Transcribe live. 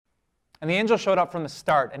And the angel showed up from the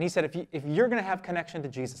start, and he said, if you're going to have connection to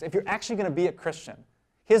Jesus, if you're actually going to be a Christian,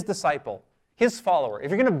 his disciple, his follower,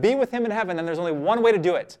 if you're going to be with him in heaven, then there's only one way to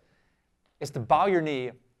do it, is to bow your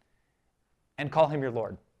knee and call him your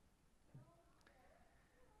Lord.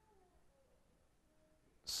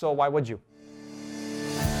 So why would you?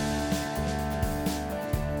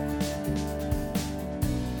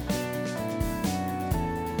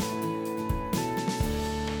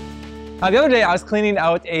 The other day, I was cleaning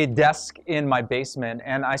out a desk in my basement,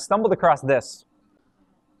 and I stumbled across this.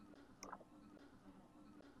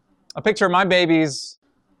 A picture of my babies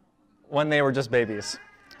when they were just babies.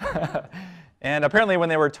 And apparently when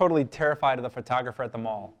they were totally terrified of the photographer at the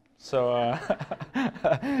mall. So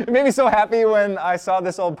it made me so happy when I saw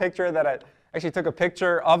this old picture that I actually took a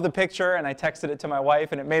picture of the picture and I texted it to my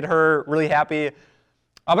wife, and it made her really happy.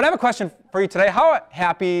 But I have a question for you today. How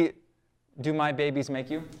happy do my babies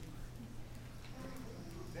make you?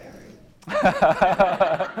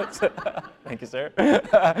 Thank you, sir.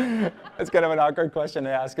 It's kind of an awkward question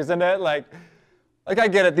to ask, isn't it? Like I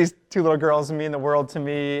get it, these two little girls mean the world to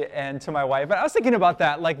me and to my wife. But I was thinking about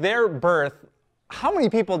that, like their birth, how many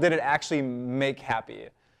people did it actually make happy? You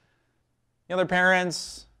know, their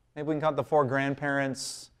parents, maybe we can count the 4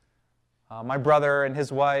 grandparents, my brother and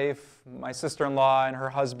his wife, my sister-in-law and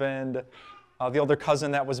her husband, the older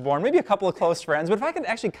cousin that was born, maybe a couple of close friends. But if I could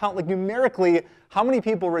actually count, like numerically, how many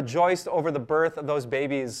people rejoiced over the birth of those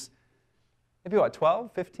babies, maybe what,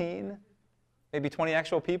 12, 15, maybe 20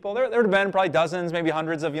 actual people? There would have been probably dozens, maybe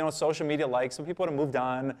hundreds of, social media likes. Some people would have moved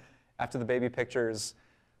on after the baby pictures,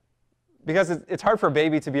 because it's hard for a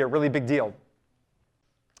baby to be a really big deal.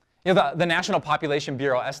 The National Population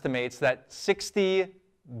Bureau estimates that 60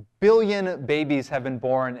 billion babies have been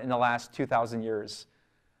born in the last 2,000 years.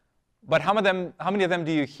 But how many of them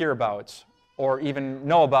do you hear about, or even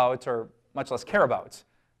know about, or much less care about?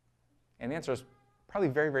 And the answer is probably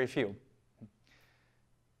very, very few.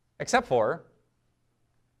 Except for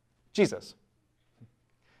Jesus.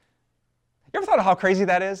 You ever thought of how crazy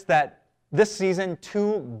that is? That this season,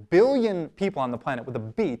 2 billion people on the planet, with a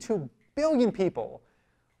B, 2 billion people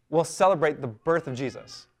will celebrate the birth of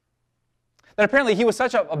Jesus. That apparently he was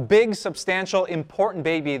such a big, substantial, important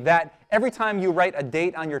baby that every time you write a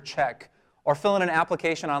date on your check or fill in an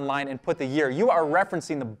application online and put the year, you are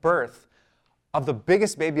referencing the birth of the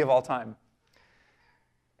biggest baby of all time.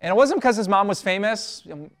 And it wasn't because his mom was famous.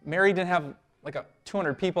 Mary didn't have like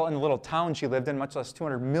 200 people in the little town she lived in, much less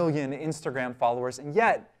 200 million Instagram followers. And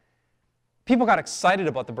yet, people got excited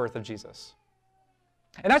about the birth of Jesus.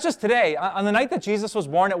 And not just today. On the night that Jesus was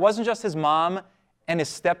born, it wasn't just his mom and his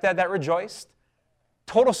stepdad that rejoiced.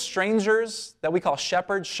 Total strangers that we call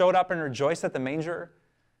shepherds showed up and rejoiced at the manger.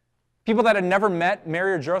 People that had never met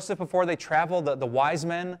Mary or Joseph before they traveled, the wise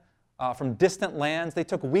men from distant lands, they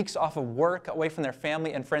took weeks off of work away from their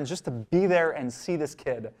family and friends just to be there and see this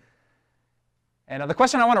kid. And the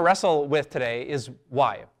question I want to wrestle with today is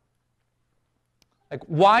why? Like,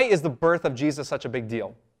 why is the birth of Jesus such a big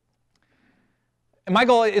deal? And my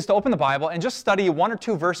goal is to open the Bible and just study 1 or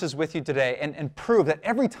 2 verses with you today and prove that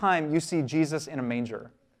every time you see Jesus in a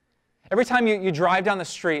manger, every time you drive down the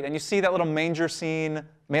street and you see that little manger scene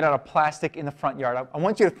made out of plastic in the front yard, I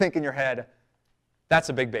want you to think in your head, that's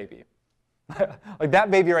a big baby. Like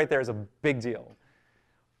that baby right there is a big deal.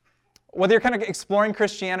 Whether you're kind of exploring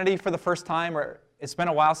Christianity for the first time, or it's been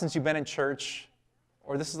a while since you've been in church,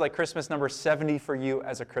 or this is like Christmas number 70 for you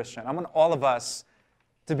as a Christian, I want all of us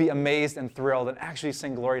to be amazed and thrilled and actually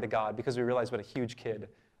sing glory to God because we realize what a huge kid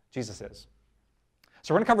Jesus is.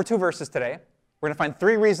 So we're going to cover 2 verses today. We're going to find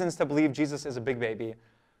 3 reasons to believe Jesus is a big baby. And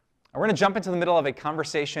we're going to jump into the middle of a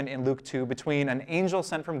conversation in Luke 2 between an angel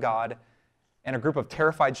sent from God and a group of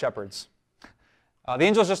terrified shepherds. The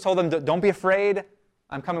angels just told them, don't be afraid.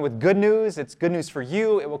 I'm coming with good news. It's good news for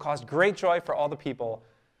you. It will cause great joy for all the people.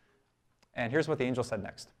 And here's what the angel said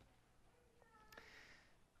next.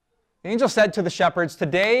 The angel said to the shepherds,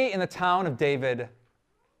 today in the town of David,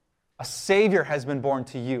 a Savior has been born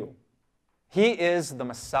to you. He is the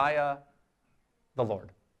Messiah, the Lord.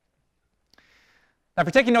 Now, if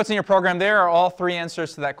you're taking notes in your program, there are all 3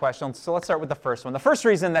 answers to that question. So let's start with the first one. The first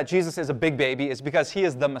reason that Jesus is a big baby is because he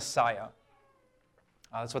is the Messiah.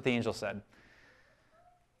 That's what the angel said.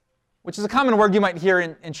 Which is a common word you might hear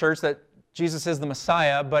in church, that Jesus is the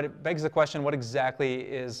Messiah, but it begs the question, what exactly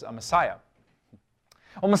is a Messiah?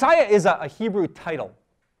 Well, Messiah is a Hebrew title.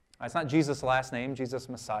 It's not Jesus' last name, Jesus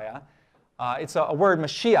Messiah. It's a word,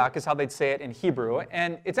 Mashiach is how they'd say it in Hebrew,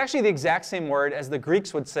 and it's actually the exact same word as the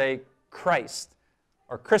Greeks would say Christ,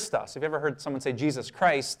 or Christos. If you ever heard someone say Jesus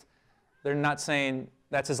Christ, they're not saying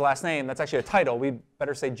that's his last name, that's actually a title. We'd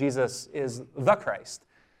better say Jesus is the Christ.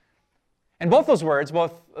 And both those words,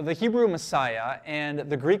 both the Hebrew Messiah and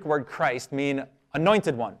the Greek word Christ, mean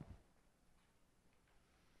anointed one.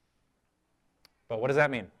 But what does that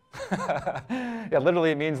mean? Yeah, literally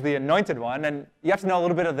it means the anointed one, and you have to know a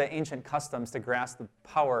little bit of the ancient customs to grasp the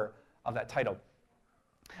power of that title.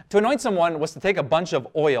 To anoint someone was to take a bunch of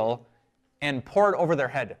oil and pour it over their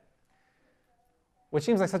head, which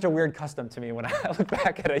seems like such a weird custom to me when I look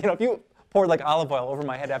back at it. If you poured like olive oil over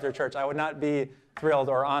my head after church, I would not be thrilled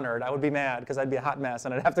or honored. I would be mad because I'd be a hot mess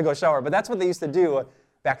and I'd have to go shower. But that's what they used to do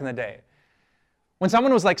back in the day. When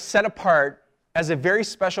someone was like set apart as a very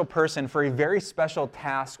special person for a very special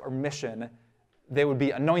task or mission, they would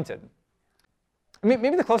be anointed.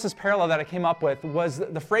 Maybe the closest parallel that I came up with was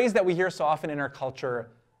the phrase that we hear so often in our culture,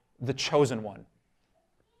 the chosen one.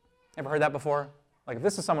 Ever heard that before? Like, if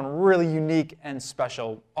this is someone really unique and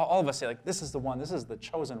special, all of us say, like, this is the one, this is the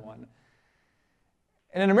chosen one.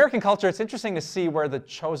 And in American culture, it's interesting to see where the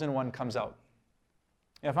chosen one comes out.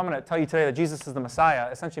 If I'm going to tell you today that Jesus is the Messiah,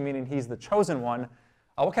 essentially meaning he's the chosen one,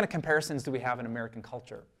 what kind of comparisons do we have in American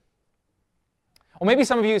culture? Well, maybe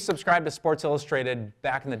some of you subscribed to Sports Illustrated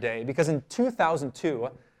back in the day, because in 2002,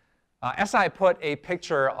 SI put a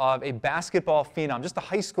picture of a basketball phenom, just a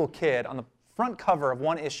high school kid, on the front cover of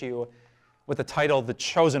one issue with the title, The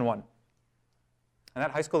Chosen One. And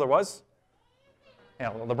that high schooler was?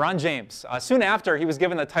 Yeah, LeBron James. Soon after he was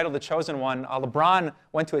given the title, The Chosen One, LeBron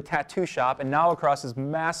went to a tattoo shop, and now across his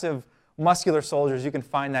massive, muscular shoulders, you can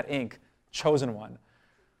find that ink, Chosen One.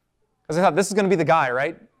 Because I thought, this is going to be the guy,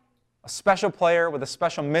 right? A special player with a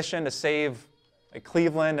special mission to save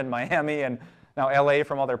Cleveland and Miami and now LA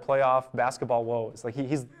from all their playoff basketball woes. Like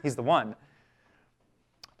he's the one.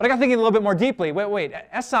 But I got thinking a little bit more deeply. Wait.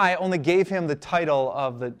 SI only gave him the title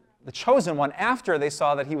of the chosen one after they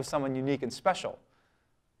saw that he was someone unique and special.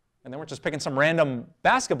 And they weren't just picking some random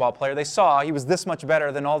basketball player. They saw he was this much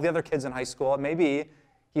better than all the other kids in high school. And maybe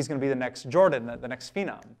he's going to be the next Jordan, the next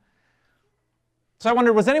phenom. So I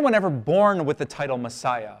wondered, was anyone ever born with the title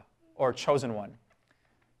Messiah or Chosen One? And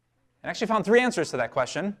I actually found 3 answers to that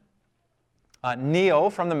question.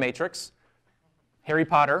 Neo from The Matrix, Harry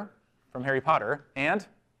Potter from Harry Potter, and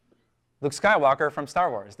Luke Skywalker from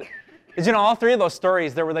Star Wars. Did you know all 3 of those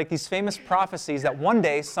stories, there were like these famous prophecies that one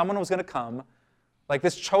day someone was going to come, like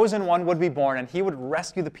this chosen one would be born, and he would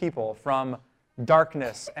rescue the people from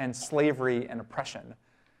darkness and slavery and oppression.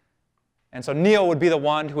 And so Neo would be the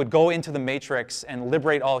one who would go into the Matrix and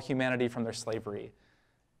liberate all humanity from their slavery.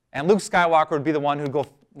 And Luke Skywalker would be the one who would go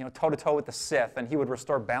toe-to-toe with the Sith, and he would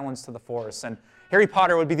restore balance to the Force. And Harry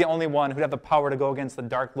Potter would be the only one who'd have the power to go against the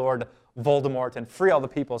Dark Lord Voldemort and free all the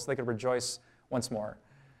people so they could rejoice once more.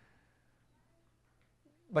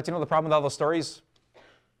 But you know the problem with all those stories?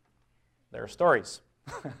 They're stories.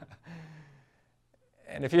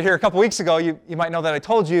 And if you're here a couple weeks ago, you might know that I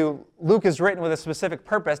told you Luke is written with a specific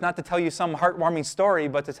purpose, not to tell you some heartwarming story,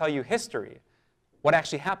 but to tell you history, what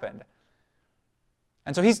actually happened.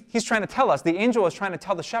 And so he's trying to tell us, the angel is trying to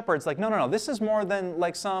tell the shepherds, like, no, this is more than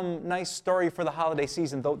like some nice story for the holiday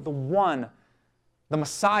season. The one, the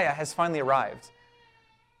Messiah, has finally arrived.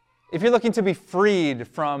 If you're looking to be freed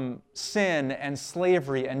from sin and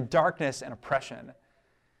slavery and darkness and oppression,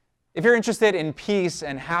 if you're interested in peace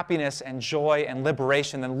and happiness and joy and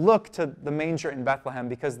liberation, then look to the manger in Bethlehem,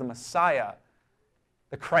 because the Messiah,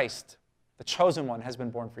 the Christ, the chosen one, has been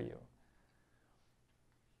born for you.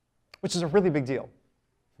 Which is a really big deal.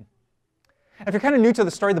 If you're kind of new to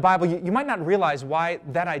the story of the Bible, you might not realize why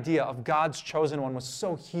that idea of God's chosen one was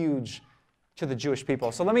so huge to the Jewish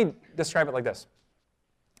people. So let me describe it like this.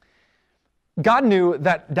 God knew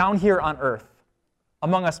that down here on earth,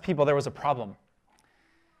 among us people, there was a problem.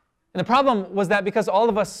 And the problem was that because all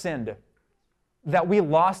of us sinned, that we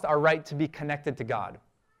lost our right to be connected to God.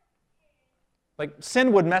 Like,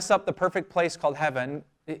 sin would mess up the perfect place called heaven.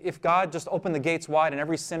 If God just opened the gates wide and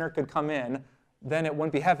every sinner could come in, then it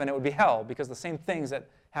wouldn't be heaven, it would be hell, because the same things that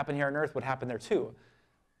happen here on earth would happen there too.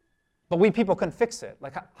 But we people couldn't fix it.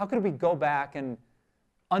 Like, how could we go back and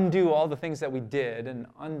undo all the things that we did and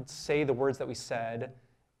unsay the words that we said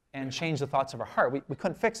and change the thoughts of our heart? We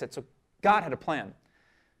couldn't fix it, so God had a plan.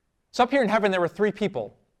 So up here in heaven, there were 3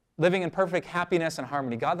 people living in perfect happiness and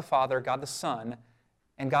harmony: God the Father, God the Son,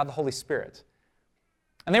 and God the Holy Spirit.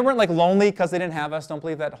 And they weren't like lonely because they didn't have us. Don't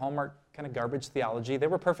believe that Hallmark kind of garbage theology. They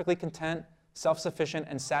were perfectly content, self-sufficient,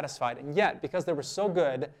 and satisfied. And yet, because they were so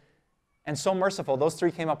good and so merciful, those 3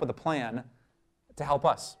 came up with a plan to help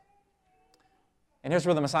us. And here's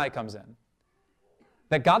where the Messiah comes in.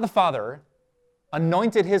 That God the Father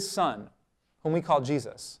anointed his Son, whom we call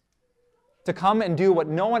Jesus, to come and do what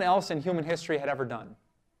no one else in human history had ever done.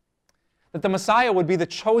 that the Messiah would be the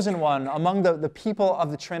chosen one among the people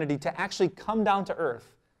of the Trinity to actually come down to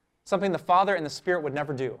earth, something the Father and the Spirit would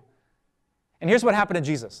never do. And here's what happened to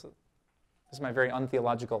Jesus. This is my very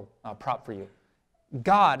untheological prop for you.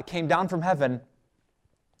 God came down from heaven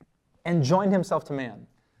and joined himself to man.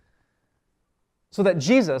 So that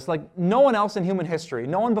Jesus, like no one else in human history,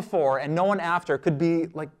 no one before and no one after, could be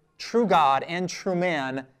like true God and true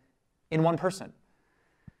man in one person.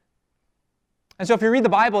 And so if you read the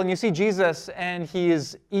Bible and you see Jesus and he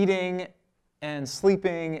is eating and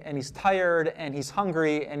sleeping and he's tired and he's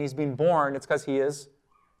hungry and he's being born, it's because he is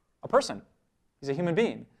a person. He's a human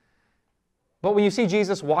being. But when you see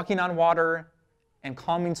Jesus walking on water and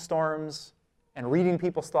calming storms and reading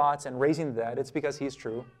people's thoughts and raising the dead, it's because he's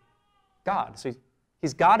true God. So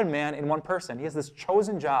he's God and man in one person. He has this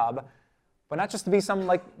chosen job, but not just to be some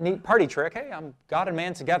like neat party trick, hey, I'm God and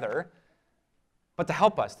man together, but to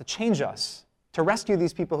help us, to change us, to rescue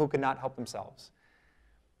these people who could not help themselves.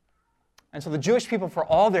 And so the Jewish people for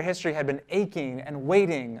all their history had been aching and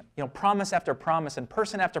waiting, promise after promise, and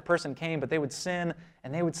person after person came, but they would sin,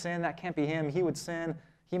 and they would sin, that can't be him. He would sin,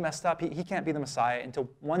 he messed up, he can't be the Messiah, until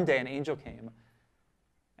one day an angel came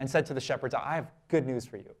and said to the shepherds, I have good news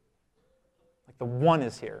for you. Like the one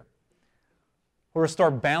is here, who will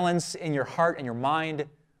restore balance in your heart and your mind,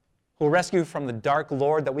 who will rescue you from the dark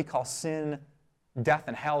Lord that we call sin, death,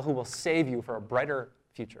 and hell, who will save you for a brighter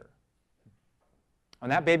future. When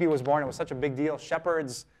that baby was born, it was such a big deal.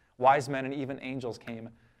 Shepherds, wise men, and even angels came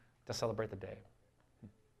to celebrate the day.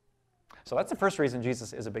 So that's the first reason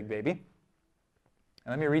Jesus is a big baby. And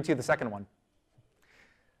let me read to you the second one.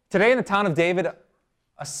 Today in the town of David,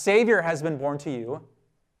 a Savior has been born to you.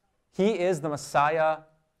 He is the Messiah,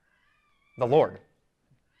 the Lord.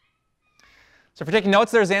 So if you're taking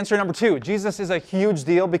notes, there's answer number 2. Jesus is a huge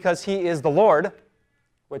deal because he is the Lord,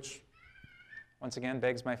 which, once again,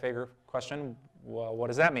 begs my favorite question. Well, what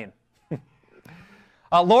does that mean?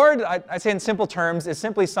 Lord, I'd say in simple terms, is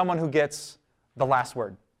simply someone who gets the last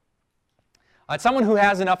word. It's someone who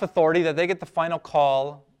has enough authority that they get the final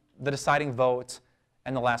call, the deciding vote,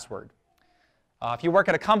 and the last word. If you work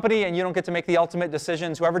at a company and you don't get to make the ultimate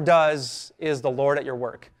decisions, whoever does is the Lord at your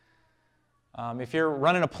work. If you're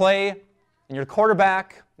running a play and you're the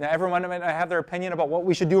quarterback, now everyone might have their opinion about what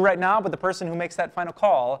we should do right now, but the person who makes that final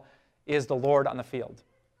call is the Lord on the field.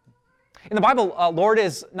 In the Bible, Lord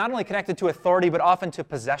is not only connected to authority, but often to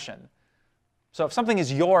possession. So if something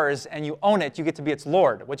is yours and you own it, you get to be its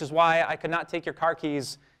Lord, which is why I could not take your car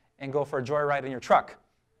keys and go for a joyride in your truck,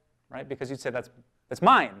 right? Because you'd say, that's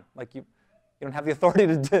mine. Like you don't have the authority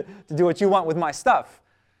to do what you want with my stuff.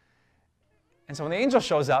 And so when the angel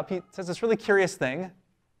shows up, he says this really curious thing,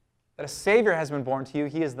 that a Savior has been born to you.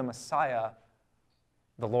 He is the Messiah,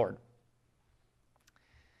 the Lord.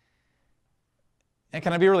 And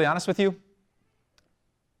can I be really honest with you?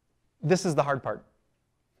 This is the hard part.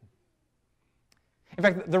 In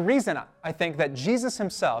fact, the reason I think that Jesus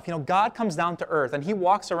himself, God comes down to earth and he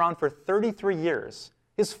walks around for 33 years.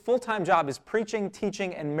 His full-time job is preaching,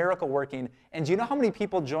 teaching, and miracle working. And do you know how many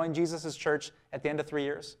people joined Jesus' church at the end of 3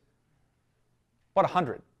 years? About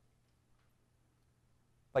 100.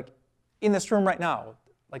 Like in this room right now,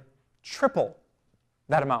 like triple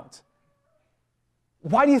that amount.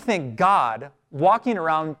 Why do you think God, walking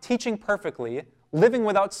around, teaching perfectly, living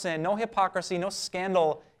without sin, no hypocrisy, no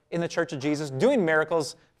scandal in the church of Jesus, doing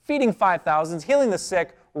miracles, feeding 5,000s, healing the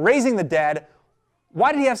sick, raising the dead,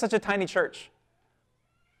 why did he have such a tiny church?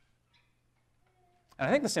 And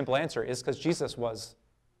I think the simple answer is because Jesus was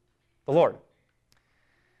the Lord.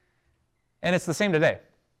 And it's the same today.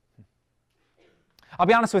 I'll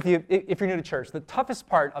be honest with you, if you're new to church, the toughest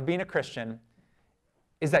part of being a Christian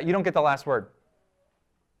is that you don't get the last word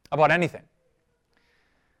about anything.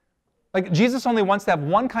 Like, Jesus only wants to have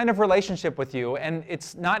one kind of relationship with you, and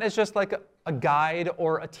it's not as just like a guide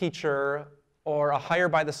or a teacher or a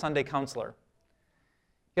hire-by-the-Sunday counselor.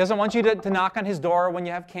 He doesn't want you to knock on his door when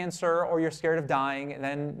you have cancer or you're scared of dying, and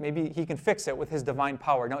then maybe he can fix it with his divine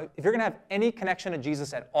power. Now, if you're going to have any connection to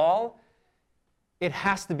Jesus at all, it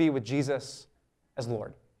has to be with Jesus as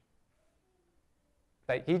Lord.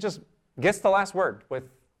 That he just gets the last word with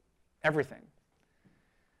everything.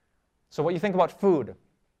 So what you think about food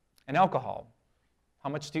and alcohol, how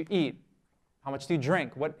much do you eat, how much do you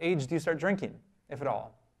drink, what age do you start drinking, if at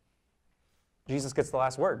all? Jesus gets the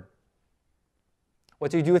last word.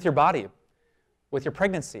 What do you do with your body, with your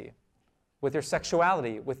pregnancy, with your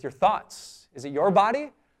sexuality, with your thoughts? Is it your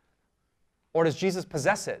body, or does Jesus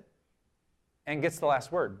possess it and gets the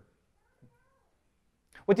last word?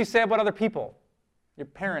 What do you say about other people, your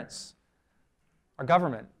parents, our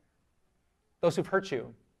government, those who've hurt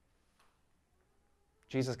you?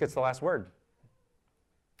 Jesus gets the last word.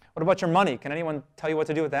 What about your money? Can anyone tell you what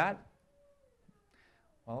to do with that?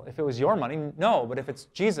 Well, if it was your money, no. But if it's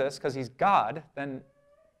Jesus, because he's God, then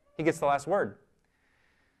he gets the last word.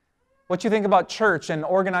 What you think about church and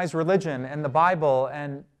organized religion and the Bible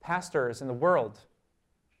and pastors and the world,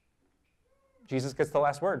 Jesus gets the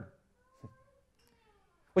last word.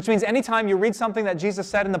 Which means anytime you read something that Jesus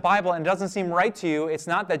said in the Bible and it doesn't seem right to you, it's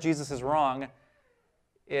not that Jesus is wrong,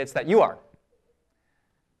 it's that you are.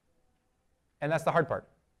 And that's the hard part.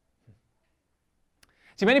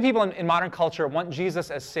 See, many people in modern culture want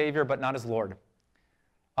Jesus as Savior, but not as Lord.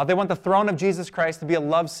 They want the throne of Jesus Christ to be a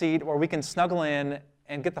love seat where we can snuggle in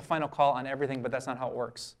and get the final call on everything, but that's not how it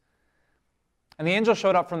works. And the angel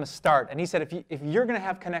showed up from the start, and he said, if you're going to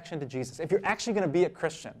have connection to Jesus, if you're actually going to be a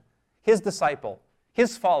Christian, his disciple,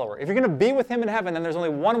 his follower, if you're going to be with him in heaven, then there's only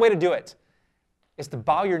one way to do it, is to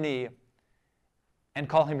bow your knee and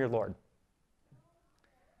call him your Lord.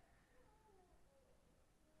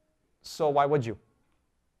 So why would you?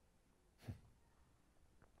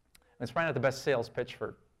 It's probably not the best sales pitch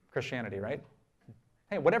for Christianity, right?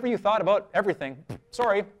 Hey, whatever you thought about everything,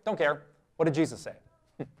 sorry, don't care. What did Jesus say?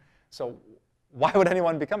 So why would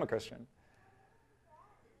anyone become a Christian?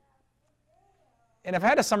 And if I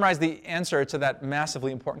had to summarize the answer to that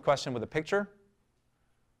massively important question with a picture,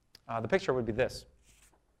 the picture would be this.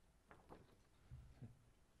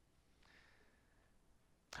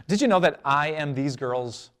 Did you know that I am these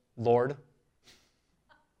girls' Lord?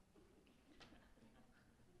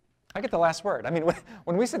 I get the last word. I mean,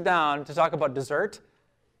 when we sit down to talk about dessert,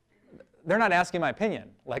 they're not asking my opinion.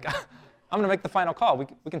 Like, I'm going to make the final call.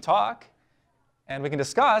 We can talk, and we can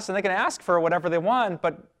discuss, and they can ask for whatever they want,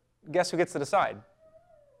 but guess who gets to decide?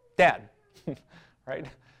 Dad, right?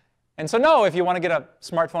 And so no, if you want to get a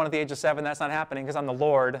smartphone at the age of 7, that's not happening because I'm the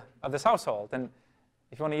Lord of this household. And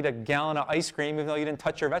if you want to eat a gallon of ice cream, even though you didn't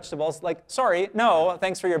touch your vegetables, like, sorry, no,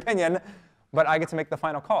 thanks for your opinion, but I get to make the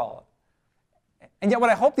final call. And yet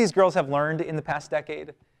what I hope these girls have learned in the past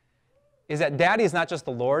decade is that Daddy is not just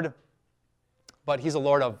the Lord, but he's a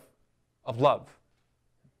Lord of love.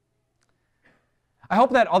 I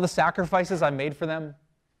hope that all the sacrifices I've made for them,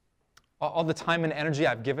 all the time and energy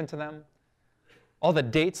I've given to them, all the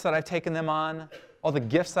dates that I've taken them on, all the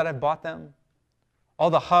gifts that I've bought them,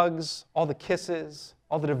 all the hugs, all the kisses,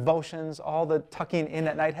 all the devotions, all the tucking in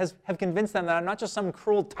at night have convinced them that I'm not just some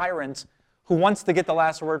cruel tyrant who wants to get the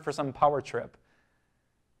last word for some power trip,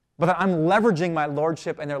 but that I'm leveraging my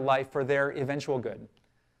lordship in their life for their eventual good.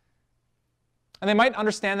 And they might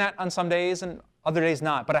understand that on some days and other days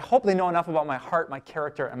not, but I hope they know enough about my heart, my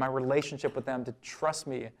character, and my relationship with them to trust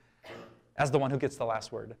me as the one who gets the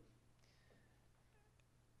last word.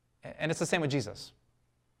 And it's the same with Jesus.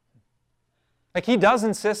 Like, he does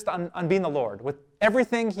insist on being the Lord. With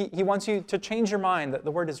everything, he wants you to change your mind.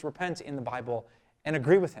 The word is repent in the Bible and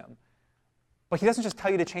agree with him. But he doesn't just tell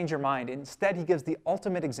you to change your mind. Instead, he gives the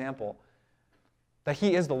ultimate example that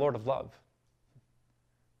he is the Lord of love.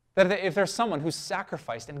 That if there's someone who's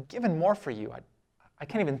sacrificed and given more for you, I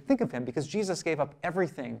can't even think of him because Jesus gave up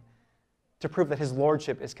everything to prove that his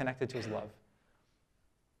lordship is connected to his love.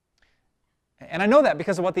 And I know that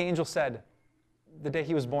because of what the angel said the day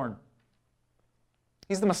he was born.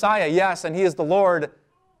 He's the Messiah, yes, and he is the Lord,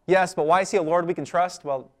 yes, but why is he a Lord we can trust?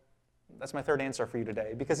 Well, that's my third answer for you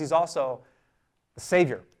today, because he's also the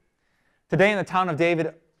Savior. Today in the town of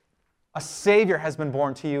David, a Savior has been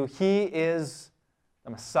born to you. He is the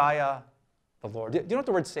Messiah, the Lord. Do you know what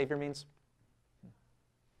the word Savior means?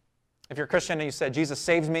 If you're a Christian and you said, Jesus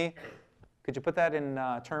saves me, could you put that in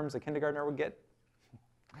terms a kindergartner would get?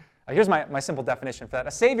 Here's my simple definition for that.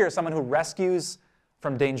 A Savior is someone who rescues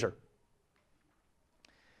from danger.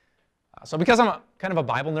 So because I'm kind of a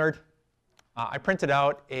Bible nerd, I printed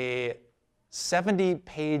out a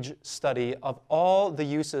 70-page study of all the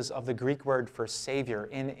uses of the Greek word for Savior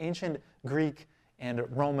in ancient Greek and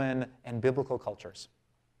Roman and biblical cultures.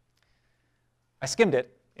 I skimmed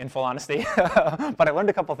it, in full honesty, but I learned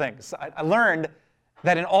a couple things. I learned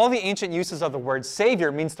that in all the ancient uses of the word,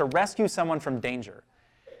 Savior means to rescue someone from danger.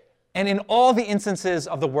 And in all the instances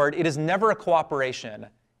of the word, it is never a cooperation.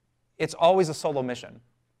 It's always a solo mission,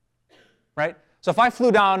 right? So if I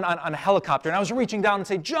flew down on a helicopter and I was reaching down and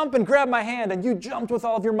say, jump and grab my hand, and you jumped with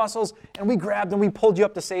all of your muscles, and we grabbed and we pulled you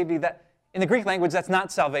up to safety, that in the Greek language, that's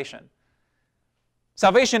not salvation.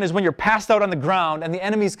 Salvation is when you're passed out on the ground and the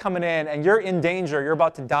enemy's coming in and you're in danger, you're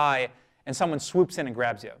about to die, and someone swoops in and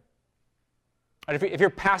grabs you. And if you're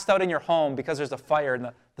passed out in your home because there's a fire and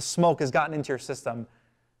the smoke has gotten into your system,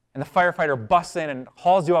 and the firefighter busts in and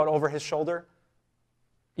hauls you out over his shoulder,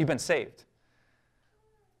 you've been saved.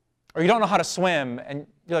 Or you don't know how to swim and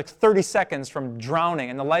you're like 30 seconds from drowning,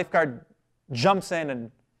 and the lifeguard jumps in and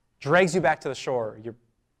drags you back to the shore. You're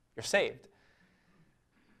saved.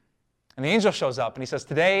 And the angel shows up, and he says,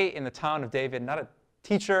 today in the town of David, not a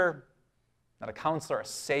teacher, not a counselor, a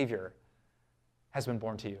Savior has been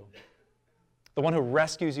born to you. The one who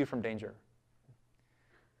rescues you from danger.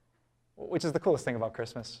 Which is the coolest thing about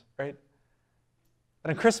Christmas, right?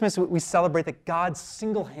 But in Christmas, we celebrate that God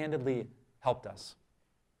single-handedly helped us.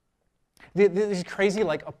 These crazy,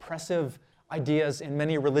 oppressive ideas in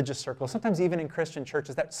many religious circles, sometimes even in Christian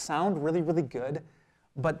churches, that sound really, really good,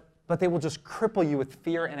 but they will just cripple you with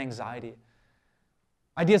fear and anxiety.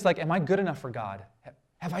 Ideas like, am I good enough for God?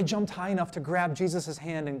 Have I jumped high enough to grab Jesus'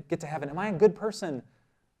 hand and get to heaven? Am I a good person?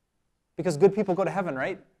 Because good people go to heaven,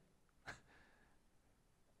 right?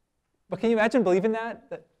 But can you imagine believing that?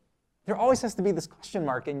 That there always has to be this question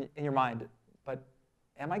mark in your mind. But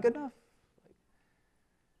am I good enough?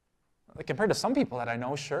 Compared to some people that I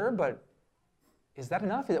know, sure, but is that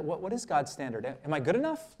enough? What is God's standard? Am I good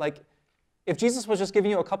enough? If Jesus was just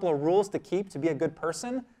giving you a couple of rules to keep to be a good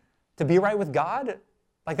person, to be right with God,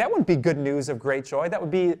 that wouldn't be good news of great joy. That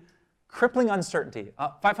would be crippling uncertainty.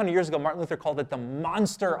 500 years ago, Martin Luther called it the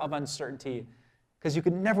monster of uncertainty, because you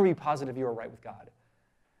could never be positive you were right with God.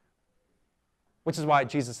 Which is why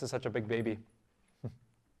Jesus is such a big baby.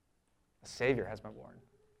 A Savior has been born.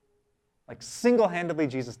 Single-handedly,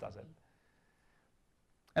 Jesus does it.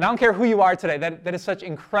 And I don't care who you are today, that is such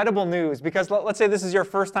incredible news, because let's say this is your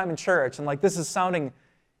first time in church, and this is sounding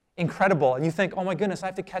incredible, and you think, oh my goodness, I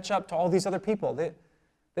have to catch up to all these other people. They've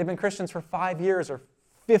been Christians for 5 years or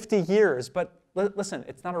 50 years, but listen,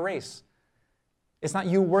 it's not a race. It's not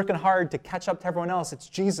you working hard to catch up to everyone else. It's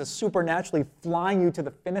Jesus supernaturally flying you to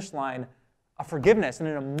the finish line of forgiveness, and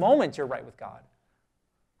in a moment, you're right with God.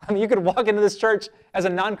 I mean, you could walk into this church as a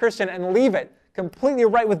non-Christian and leave it completely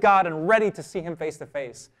right with God and ready to see Him face to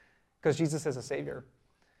face, because Jesus is a Savior.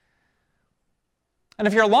 And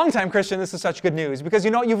if you're a longtime Christian, this is such good news, because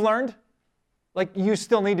you know what you've learned? You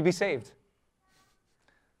still need to be saved.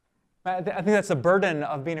 I think that's the burden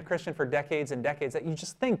of being a Christian for decades and decades, that you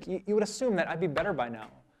just think, you would assume that I'd be better by now.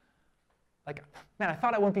 Man, I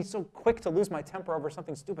thought I wouldn't be so quick to lose my temper over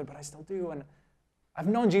something stupid, but I still do. And I've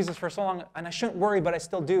known Jesus for so long, and I shouldn't worry, but I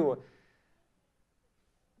still do.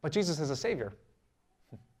 But Jesus is a Savior.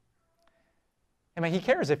 I mean, He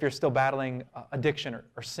cares if you're still battling addiction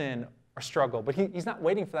or sin or struggle, but He's not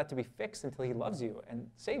waiting for that to be fixed until He loves you and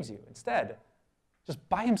saves you. Instead, just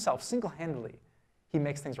by Himself, single-handedly, He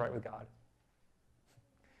makes things right with God.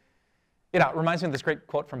 It reminds me of this great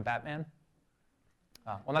quote from Batman.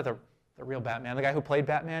 Well, not the real Batman, the guy who played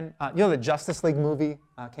Batman. The Justice League movie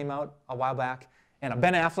came out a while back, and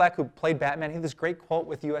Ben Affleck, who played Batman, he had this great quote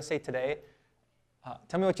with USA Today.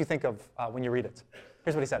 Tell me what you think of when you read it.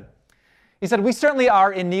 Here's what he said. He said, "We certainly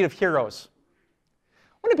are in need of heroes.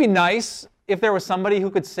 Wouldn't it be nice if there was somebody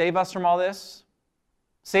who could save us from all this?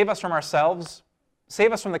 Save us from ourselves?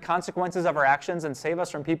 Save us from the consequences of our actions, and save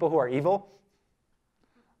us from people who are evil?"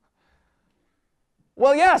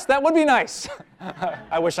 Well, yes, that would be nice.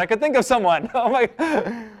 I wish I could think of someone. Oh my!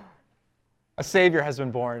 A Savior has been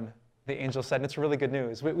born, the angel said, and it's really good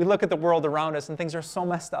news. We look at the world around us, and things are so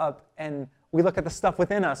messed up, and we look at the stuff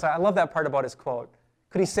within us. I love that part about his quote.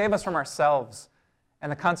 Could He save us from ourselves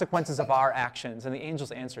and the consequences of our actions? And the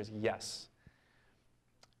angel's answer is yes.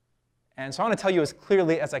 And so I want to tell you as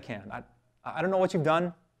clearly as I can. I don't know what you've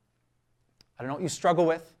done. I don't know what you struggle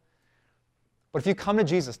with. But if you come to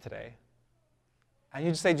Jesus today, and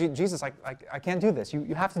you just say, Jesus, I can't do this.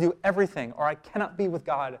 You have to do everything, or I cannot be with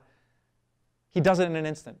God. He does it in an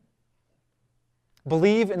instant.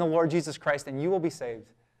 Believe in the Lord Jesus Christ, and you will be saved.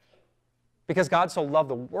 Because God so loved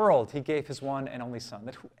the world, He gave His one and only Son,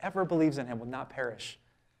 that whoever believes in Him will not perish,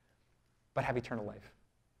 but have eternal life.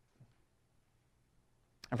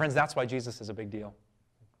 And friends, that's why Jesus is a big deal.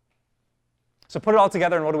 So put it all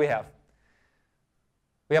together, and what do we have?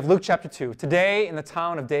 We have Luke chapter 2. Today, in the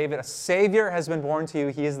town of David, a Savior has been born to you.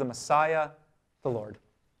 He is the Messiah, the Lord.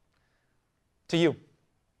 To you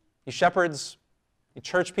shepherds, you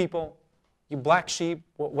church people, you black sheep,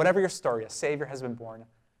 whatever your story, a Savior has been born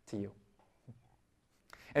to you.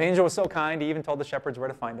 And the angel was so kind, he even told the shepherds where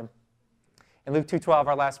to find Him. In Luke 2:12,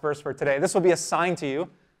 our last verse for today, this will be a sign to you.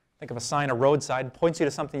 Think of a sign, a roadside, points you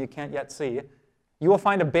to something you can't yet see. You will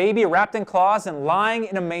find a baby wrapped in cloths and lying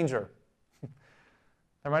in a manger.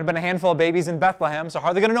 There might have been a handful of babies in Bethlehem, so how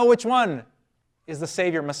are they going to know which one is the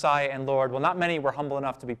Savior, Messiah, and Lord? Well, not many were humble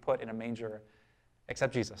enough to be put in a manger,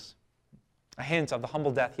 except Jesus. A hint of the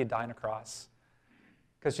humble death He'd die on a cross,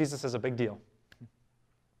 because Jesus is a big deal.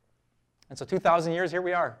 And so 2,000 years, here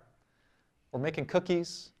we are. We're making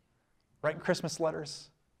cookies, writing Christmas letters,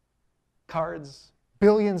 cards,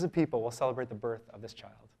 billions of people will celebrate the birth of this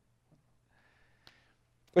child.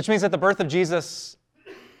 Which means that the birth of Jesus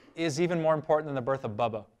is even more important than the birth of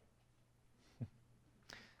Bubba.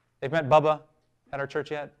 They've met Bubba at our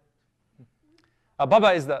church yet?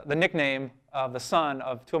 Bubba is the nickname of the son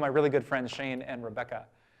of two of my really good friends, Shane and Rebecca.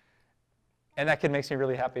 And that kid makes me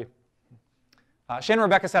really happy. Shane and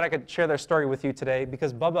Rebecca said I could share their story with you today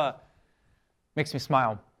because Bubba makes me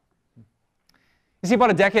smile. You see,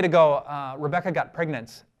 about a decade ago, Rebecca got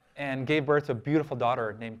pregnant and gave birth to a beautiful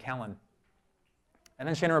daughter named Callan. And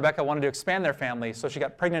then Shane and Rebecca wanted to expand their family, so she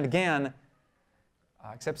got pregnant again,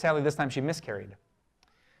 except sadly this time she miscarried.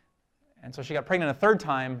 And so she got pregnant a third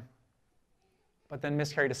time, but then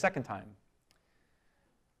miscarried a second time.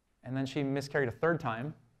 And then she miscarried a third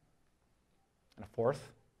time, and a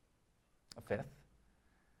fourth, a fifth,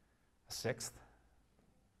 a sixth,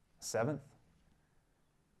 a seventh,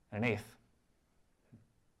 and an eighth.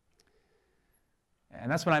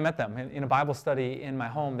 And that's when I met them. In a Bible study in my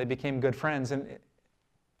home, they became good friends. And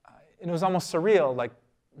it was almost surreal. Like,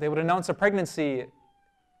 they would announce a pregnancy,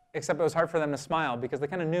 except it was hard for them to smile because they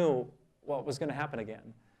kind of knew what was going to happen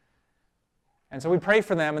again. And so we'd pray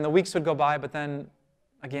for them, and the weeks would go by, but then,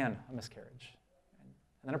 again, a miscarriage.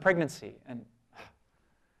 And then a pregnancy, and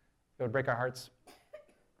it would break our hearts.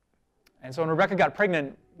 And so when Rebecca got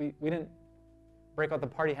pregnant, we didn't break out the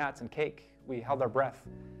party hats and cake. We held our breath.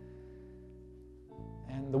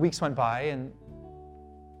 And the weeks went by, and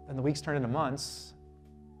then the weeks turned into months.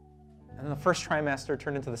 And then the first trimester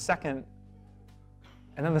turned into the second,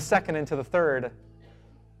 and then the second into the third.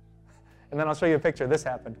 And then I'll show you a picture. This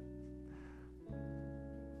happened.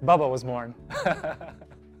 Bubba was born.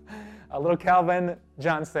 A little Calvin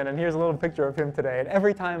Johnston, and here's a little picture of him today. And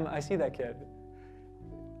every time I see that kid,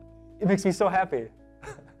 it makes me so happy.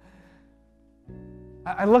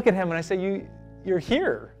 I look at him and I say, you're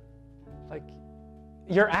here. Like,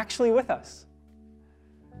 you're actually with us.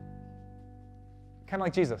 Kind of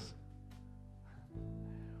like Jesus.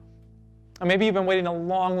 Or maybe you've been waiting a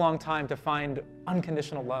long, long time to find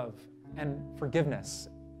unconditional love and forgiveness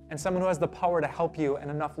and someone who has the power to help you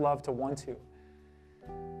and enough love to want to.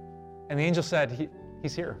 And the angel said,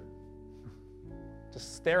 he's here.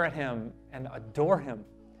 Just stare at him and adore him.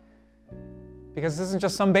 Because this isn't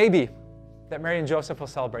just some baby that Mary and Joseph will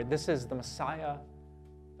celebrate. This is the Messiah,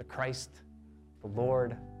 the Christ, the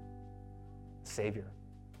Lord, the Savior.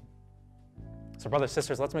 So brothers,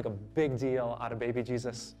 sisters, let's make a big deal out of baby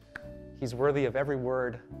Jesus. He's worthy of every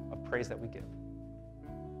word of praise that we give.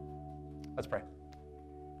 Let's pray.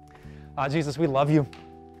 Jesus, we love you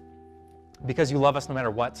because you love us no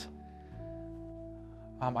matter what.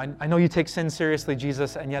 I know you take sin seriously,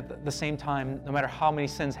 Jesus, and yet at the same time, no matter how many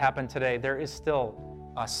sins happen today, there is still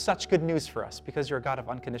such good news for us because you're a God of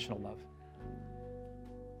unconditional love.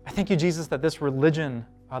 I thank you, Jesus, that this religion,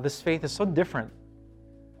 this faith is so different.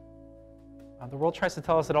 The world tries to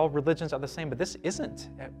tell us that all religions are the same, but this isn't.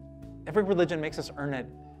 Every religion makes us earn it,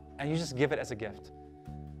 and you just give it as a gift.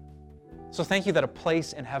 So thank you that a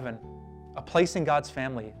place in heaven, a place in God's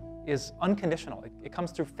family is unconditional. It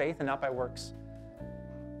comes through faith and not by works.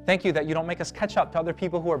 Thank you that you don't make us catch up to other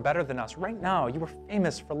people who are better than us. Right now, you were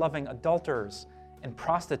famous for loving adulterers and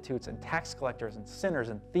prostitutes and tax collectors and sinners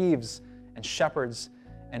and thieves and shepherds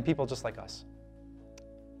and people just like us.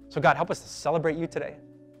 So God, help us to celebrate you today.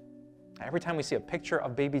 Every time we see a picture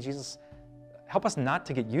of baby Jesus, help us not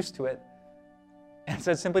to get used to it, and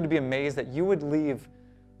instead simply to be amazed that you would leave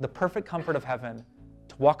the perfect comfort of heaven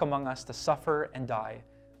to walk among us, to suffer and die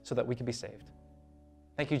so that we could be saved.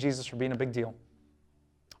 Thank you, Jesus, for being a big deal.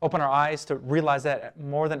 Open our eyes to realize that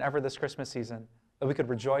more than ever this Christmas season, that we could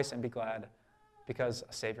rejoice and be glad because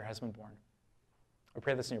a Savior has been born. We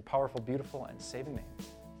pray this in your powerful, beautiful, and saving name.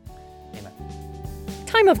 Amen.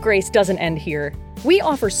 Time of Grace doesn't end here. We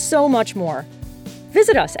offer so much more.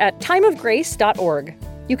 Visit us at timeofgrace.org.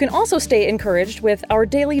 You can also stay encouraged with our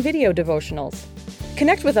daily video devotionals.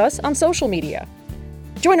 Connect with us on social media.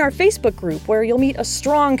 Join our Facebook group where you'll meet a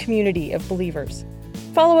strong community of believers.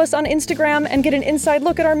 Follow us on Instagram and get an inside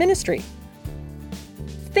look at our ministry.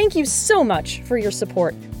 Thank you so much for your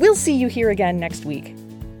support. We'll see you here again next week.